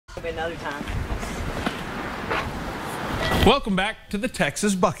Another time. Welcome back to the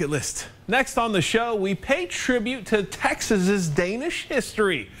Texas Bucket List. Next on the show, we pay tribute to Texas's Danish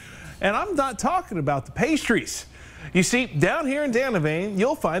history. And I'm not talking about the pastries. You see, down here in Danevang,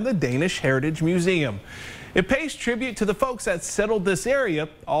 you'll find the Danish Heritage Museum. It pays tribute to the folks that settled this area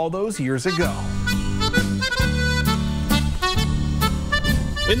all those years ago.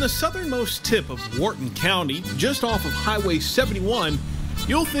 In the southernmost tip of Wharton County, just off of Highway 71,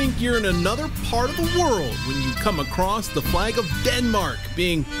 you'll think you're in another part of the world when you come across the flag of Denmark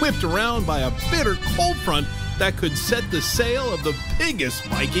being whipped around by a bitter cold front that could set the sail of the biggest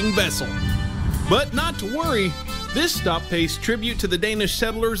Viking vessel. But not to worry, this stop pays tribute to the Danish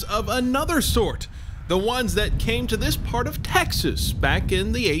settlers of another sort, the ones that came to this part of Texas back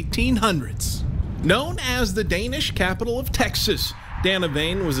in the 1800s. Known as the Danish Capital of Texas,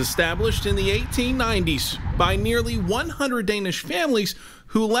 Danevang was established in the 1890s by nearly 100 Danish families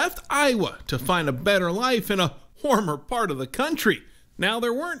who left Iowa to find a better life in a warmer part of the country. Now,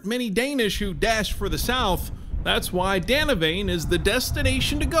 there weren't many Danish who dashed for the South. That's why Danevang is the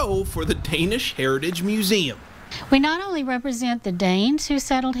destination to go for the Danish Heritage Museum. We not only represent the Danes who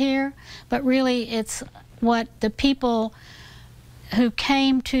settled here, but really it's what the people who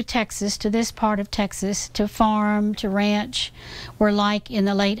came to Texas, to this part of Texas, to farm, to ranch, were like in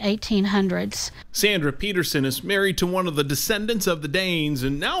the late 1800s. Sandra Peterson is married to one of the descendants of the Danes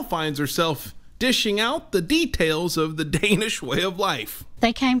and now finds herself dishing out the details of the Danish way of life.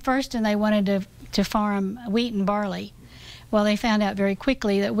 They came first and they wanted to farm wheat and barley. Well, they found out very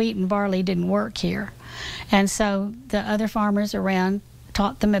quickly that wheat and barley didn't work here. And so the other farmers around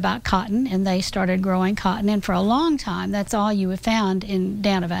taught them about cotton, and they started growing cotton, and for a long time that's all you found in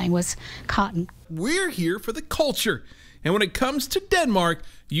Danevang was cotton. We're here for the culture, and when it comes to Denmark,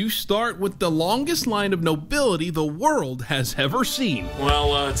 you start with the longest line of nobility the world has ever seen.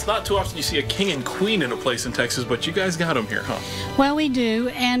 Well, it's not too often you see a king and queen in a place in Texas, but you guys got them here, huh? Well, we do,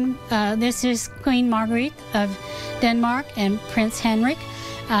 and this is Queen Margrethe of Denmark and Prince Henrik.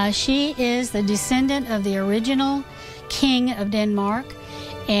 She is the descendant of the original king of Denmark,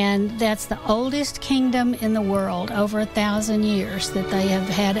 and that's the oldest kingdom in the world, over 1,000 years that they have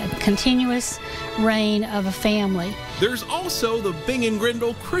had a continuous reign of a family. There's also the Bing &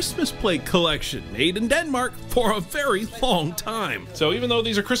 Grindel Christmas plate collection, made in Denmark for a very long time. So even though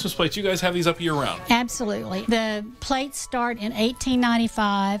these are Christmas plates, you guys have these up year-round? Absolutely. The plates start in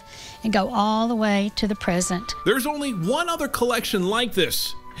 1895 and go all the way to the present. There's only one other collection like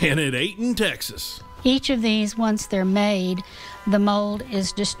this, and it ain't in Texas. Each of these, once they're made, the mold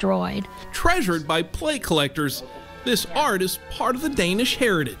is destroyed. Treasured by plate collectors, this art is part of the Danish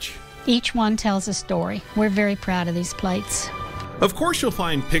heritage. Each one tells a story. We're very proud of these plates. Of course, you'll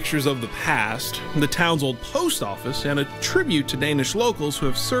find pictures of the past, the town's old post office, and a tribute to Danish locals who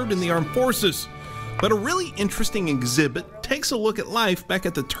have served in the armed forces. But a really interesting exhibit takes a look at life back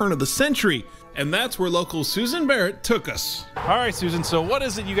at the turn of the century, and that's where local Susan Barrett took us. All right, Susan, so what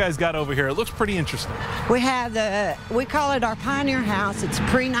is it you guys got over here? It looks pretty interesting. We have we call it our Pioneer House. It's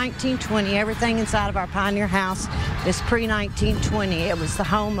pre-1920. Everything inside of our Pioneer House is pre-1920. It was the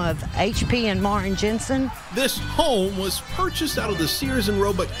home of H.P. and Maren Jensen. This home was purchased out of the Sears and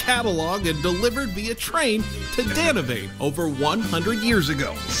Roebuck catalog and delivered via train to Danevang over 100 years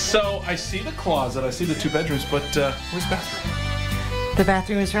ago. So I see the closet, I see the 2 bedrooms, but where's the bathroom? The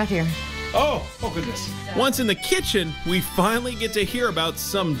bathroom is right here. Oh goodness. Once in the kitchen, we finally get to hear about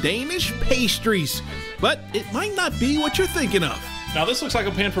some Danish pastries. But it might not be what you're thinking of. Now this looks like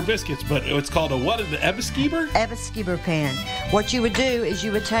a pan for biscuits, but it's called a what? An ebbeskieber? Ebbeskieber pan. What you would do is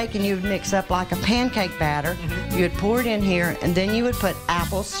you would take and you would mix up like a pancake batter. You would pour it in here, and then you would put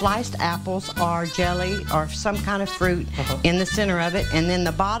apples, sliced apples or jelly or some kind of fruit in the center of it, and then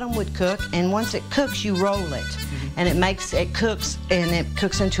the bottom would cook, and once it cooks, you roll it. And it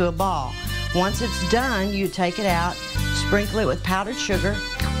cooks into a ball. Once it's done, you take it out, sprinkle it with powdered sugar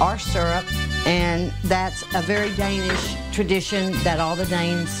or syrup, and that's a very Danish tradition that all the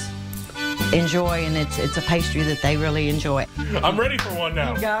Danes enjoy, and it's a pastry that they really enjoy. I'm ready for one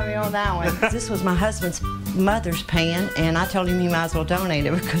now. You got me on that one. This was my husband's mother's pan, and I told him he might as well donate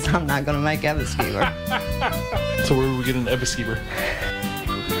it because I'm not going to make ebbeskieber. So where would we get an ebbeskieber?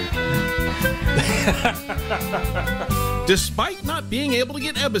 Despite not being able to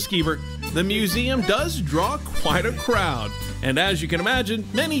get ebbeskieber, the museum does draw quite a crowd. And as you can imagine,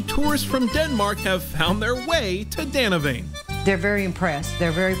 many tourists from Denmark have found their way to Danevang. They're very impressed.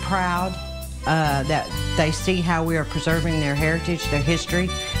 They're very proud that they see how we are preserving their heritage, their history.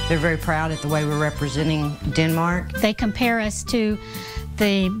 They're very proud at the way we're representing Denmark. They compare us to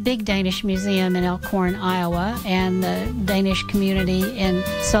the big Danish Museum in Elkhorn, Iowa, and the Danish community in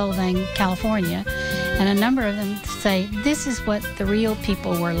Danevang, California. And a number of them say this is what the real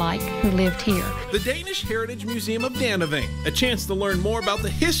people were like who lived here. The Danish Heritage Museum of Danevang, a chance to learn more about the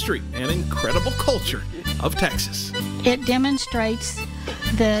history and incredible culture of Texas. It demonstrates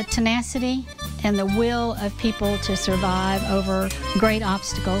the tenacity and the will of people to survive over great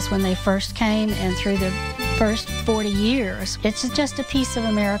obstacles when they first came and through the first 40 years. It's just a piece of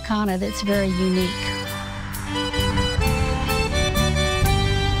Americana that's very unique.